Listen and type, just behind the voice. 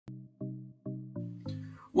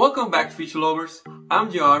Welcome back, fish lovers. I'm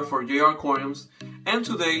JR for JR Aquariums, and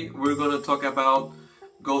today we're going to talk about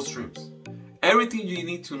ghost shrimps. Everything you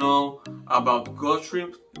need to know about ghost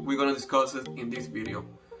shrimps, we're going to discuss it in this video.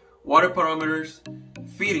 Water parameters,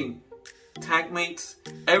 feeding, tank mates,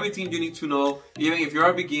 everything you need to know, even if you're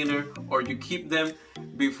a beginner or you keep them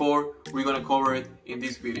before, we're going to cover it in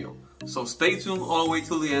this video. So stay tuned all the way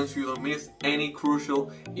till the end so you don't miss any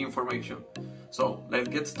crucial information. So let's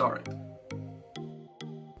get started.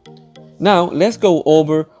 Now let's go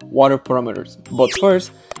over water parameters, but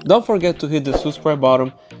first don't forget to hit the subscribe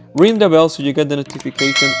button, ring the bell so you get the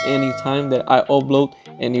notification anytime that I upload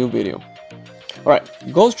a new video. Alright,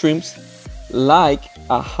 ghost shrimps like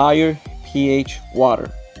a higher pH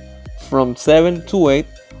water from 7 to 8,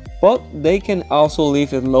 but they can also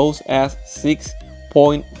live as low as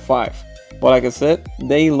 6.5. But like I said,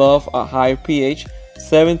 they love a higher pH.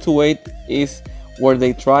 7 to 8 is where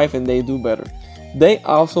they thrive and they do better. They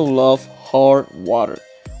also love hard water.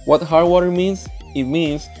 What hard water means? It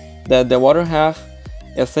means that the water have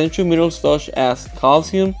essential minerals such as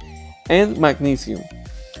calcium and magnesium.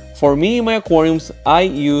 For me in my aquariums, I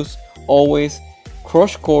use always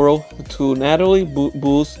crushed coral to naturally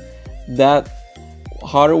boost that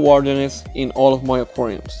harder waterness in all of my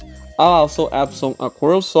aquariums. I'll also add some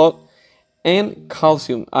aquarium salt and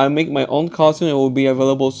calcium. I make my own calcium and it will be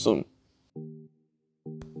available soon.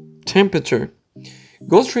 Temperature.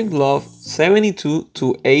 Ghost shrimp love 72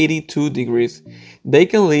 to 82 degrees. They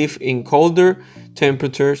can live in colder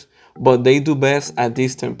temperatures, but they do best at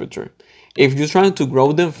this temperature. If you're trying to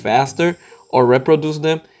grow them faster or reproduce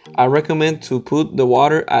them, I recommend to put the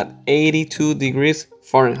water at 82 degrees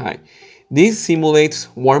Fahrenheit. This simulates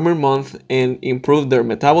warmer months and improves their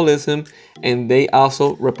metabolism, and they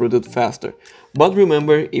also reproduce faster. But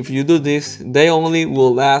remember, if you do this, they only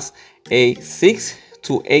will last 6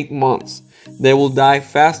 to 8 months. They will die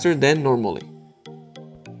faster than normally.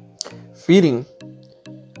 Feeding.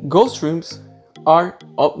 Ghost shrimps are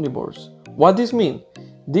omnivores. What does this mean?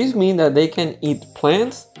 This means that they can eat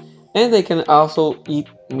plants and they can also eat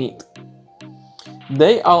meat.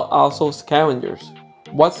 They are also scavengers.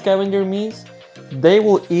 What scavenger means? They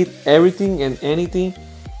will eat everything and anything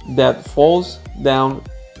that falls down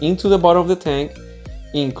into the bottom of the tank,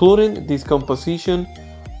 including decomposition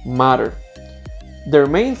matter. Their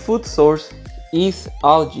main food source is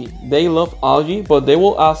algae. They love algae, but they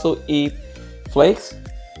will also eat flakes,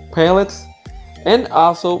 pellets, and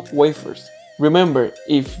also wafers. Remember,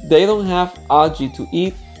 if they don't have algae to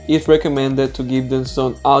eat, it's recommended to give them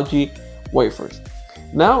some algae wafers.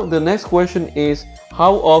 Now the next question is,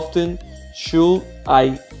 how often should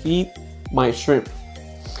I feed my shrimp?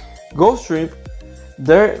 Ghost shrimp,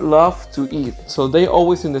 they love to eat, so they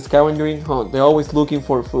always in the scavenging hunt. They're always looking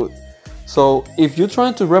for food. So if you're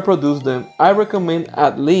trying to reproduce them, I recommend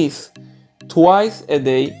at least twice a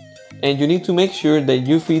day, and you need to make sure that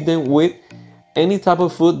you feed them with any type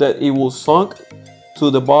of food that it will sink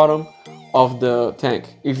to the bottom of the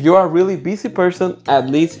tank. If you are a really busy person, at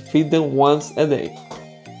least feed them once a day.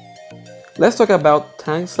 Let's talk about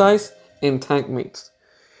tank size and tank mates.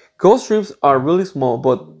 Ghost shrimps are really small,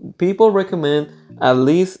 but people recommend at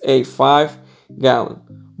least a 5-gallon.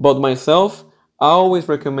 But myself, I always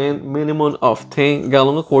recommend minimum of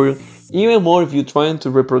 10-gallon aquarium, even more if you're trying to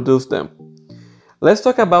reproduce them. Let's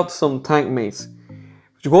talk about some tank mates.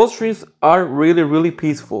 Ghost shrimps are really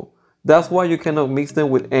peaceful. That's why you cannot mix them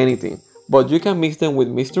with anything. But you can mix them with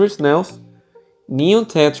mystery snails, neon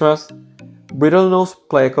tetras, brittlenose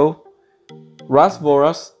pleco,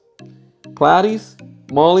 rasboras, platies,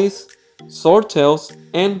 mollies, swordtails,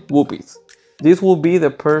 and whoopies. This will be the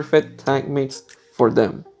perfect tank mates for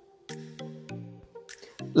them.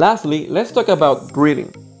 Lastly, let's talk about breeding.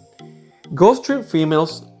 Ghost shrimp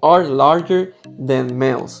females are larger than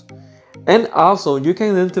males, and also you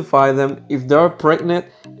can identify them if they are pregnant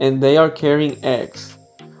and they are carrying eggs.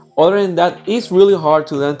 Other than that, it's really hard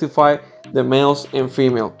to identify the males and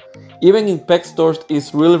female. Even in pet stores,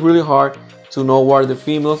 it's really hard to know what are the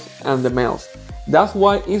females and the males. That's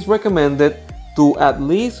why it's recommended to at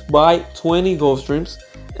least buy 20 ghost shrimps,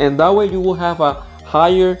 and that way you will have a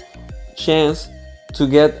higher chance to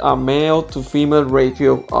get a male to female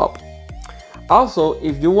ratio up. Also,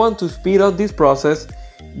 if you want to speed up this process,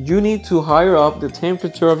 you need to higher up the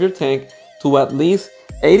temperature of your tank to at least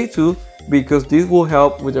 82, because this will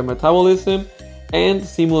help with their metabolism and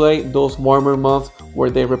simulate those warmer months where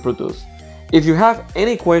they reproduce. If you have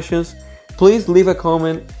any questions, please leave a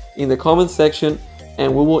comment in the comment section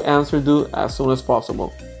and we will answer you as soon as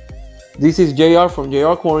possible. This is JR from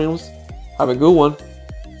JR Aquariums. Have a good one.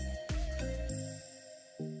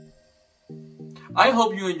 I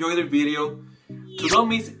hope you enjoyed the video. To don't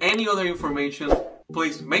miss any other information,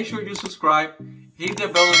 please make sure you subscribe, hit the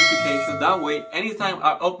bell notification. That way, anytime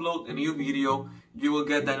I upload a new video, you will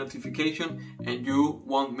get that notification and you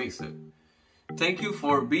won't miss it. Thank you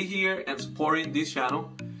for being here and supporting this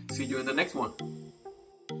channel. See you in the next one.